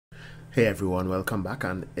Hey everyone, welcome back,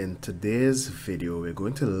 and in today's video we're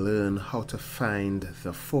going to learn how to find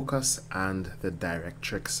the focus and the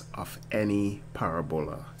directrix of any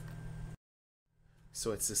parabola.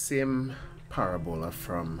 So it's the same parabola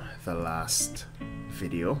from the last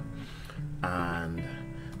video, and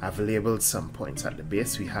I've labeled some points. At the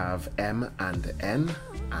base we have M and N,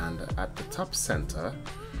 and at the top center,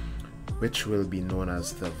 which will be known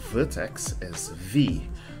as the vertex, is V.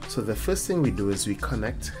 So the first thing we do is we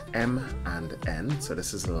connect M and N. So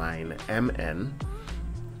this is line MN.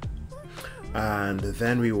 And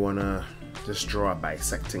then we want to just draw a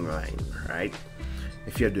bisecting line, right?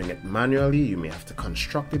 If you're doing it manually, you may have to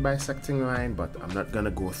construct a bisecting line, but I'm not going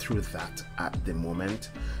to go through that at the moment.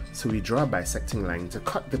 So we draw a bisecting line to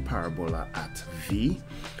cut the parabola at V,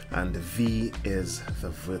 and V is the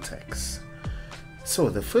vertex.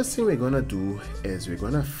 So the first thing we're going to do is we're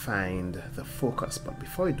going to find the focus, but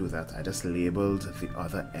before we do that, I just labeled the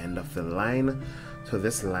other end of the line. So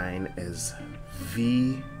this line is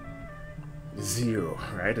V0,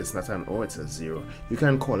 right? It's not an O, it's a 0. You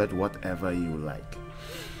can call it whatever you like.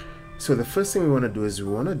 So the first thing we want to do is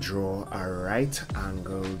we want to draw a right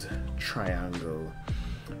angled triangle,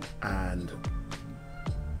 and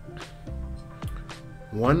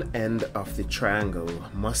one end of the triangle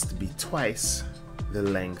must be twice the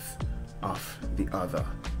length of the other.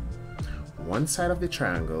 One side of the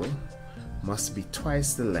triangle must be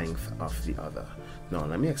twice the length of the other. Now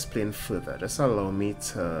let me explain further. Just allow me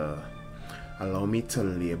to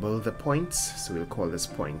label the points. So we'll call this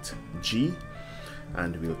point G,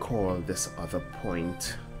 and we'll call this other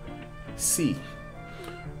point C.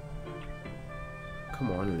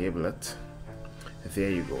 Come on, label it. There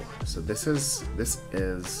you go. So this is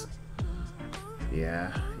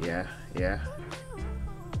yeah.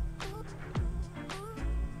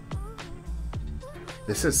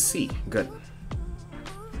 This is C. Good.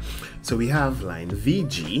 So we have line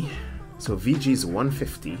VG. So VG is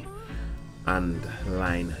 150, and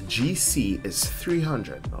line GC is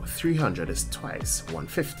 300. Now 300 is twice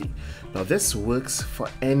 150. Now this works for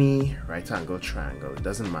any right angle triangle. It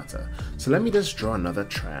doesn't matter. So let me just draw another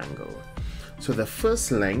triangle. So the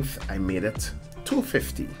first length, I made it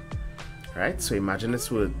 250. Right? So imagine this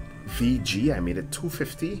with VG. I made it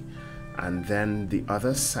 250. And then the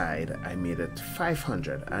other side, I made it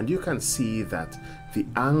 500, and you can see that the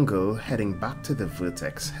angle heading back to the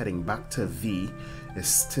vertex, heading back to V, is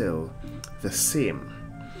still the same.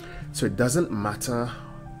 So it doesn't matter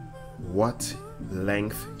what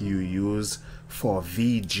length you use for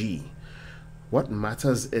VG. What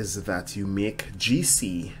matters is that you make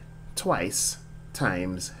GC twice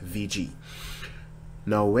times VG.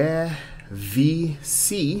 Now where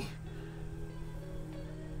VC,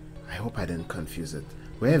 I hope I didn't confuse it.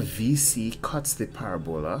 Where VC cuts the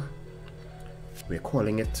parabola, we're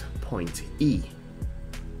calling it point E.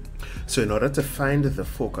 So in order to find the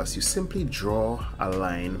focus, you simply draw a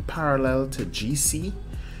line parallel to GC.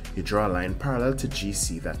 You draw a line parallel to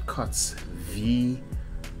GC that cuts VO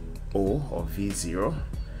or V0.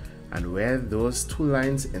 And where those two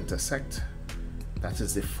lines intersect, that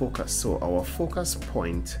is the focus. So our focus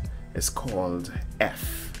point is called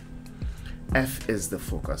F. F is the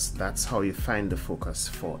focus. That's how you find the focus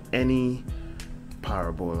for any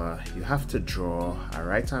parabola. You have to draw a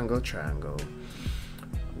right angle triangle.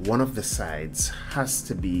 One of the sides has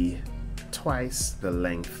to be twice the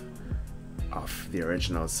length of the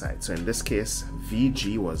original side. So in this case,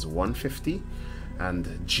 VG was 150 and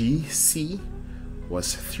GC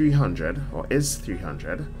was 300, or is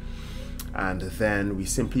 300. And then we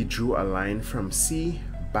simply drew a line from C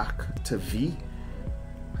back to V.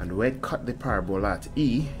 And where it cut the parabola at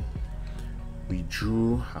E, we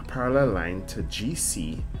drew a parallel line to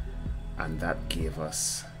GC, and that gave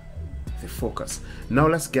us the focus. Now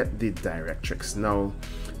let's get the directrix. Now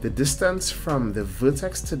the distance from the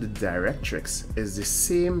vertex to the directrix is the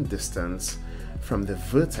same distance from the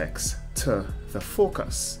vertex to the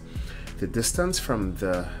focus. The distance from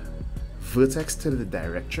the vertex to the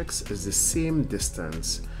directrix is the same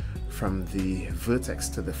distance from the vertex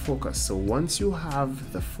to the focus. So once you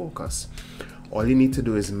have the focus, all you need to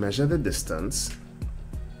do is measure the distance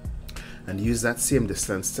and use that same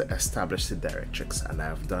distance to establish the directrix. And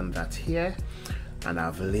I've done that here, and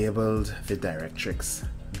I've labeled the directrix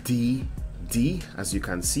DD, as you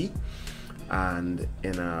can see. And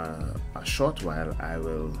in a short while, I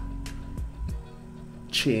will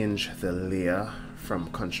change the layer from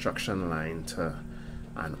construction line to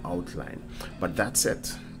an outline. But that's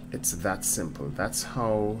it. It's that simple. That's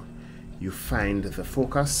how you find the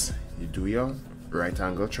focus. You do your right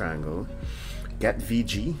angle triangle, get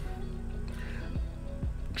VG,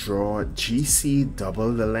 draw GC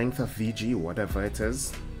double the length of VG, whatever it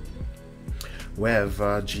is.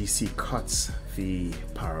 Wherever GC cuts the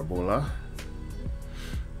parabola,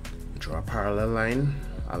 draw a parallel line,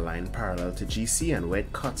 a line parallel to GC, and where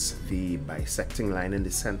it cuts the bisecting line in the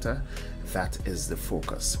center, that is the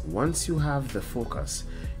focus. Once you have the focus,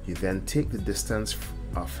 you then take the distance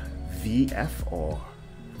of VF, or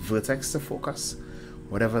vertex to focus,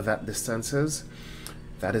 whatever that distance is.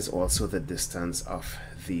 That is also the distance of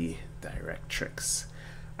the directrix.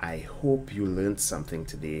 I hope you learned something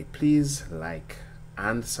today. Please like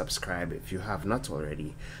and subscribe if you have not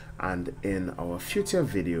already. And in our future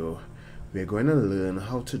video, we're going to learn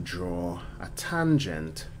how to draw a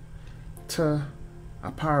tangent to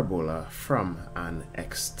a parabola from an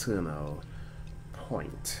external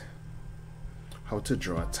point. How to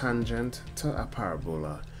draw a tangent to a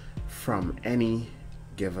parabola from any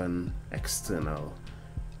given external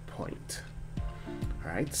point.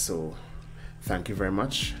 Alright, so thank you very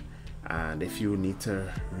much, and if you need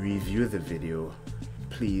to review the video,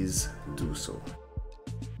 please do so.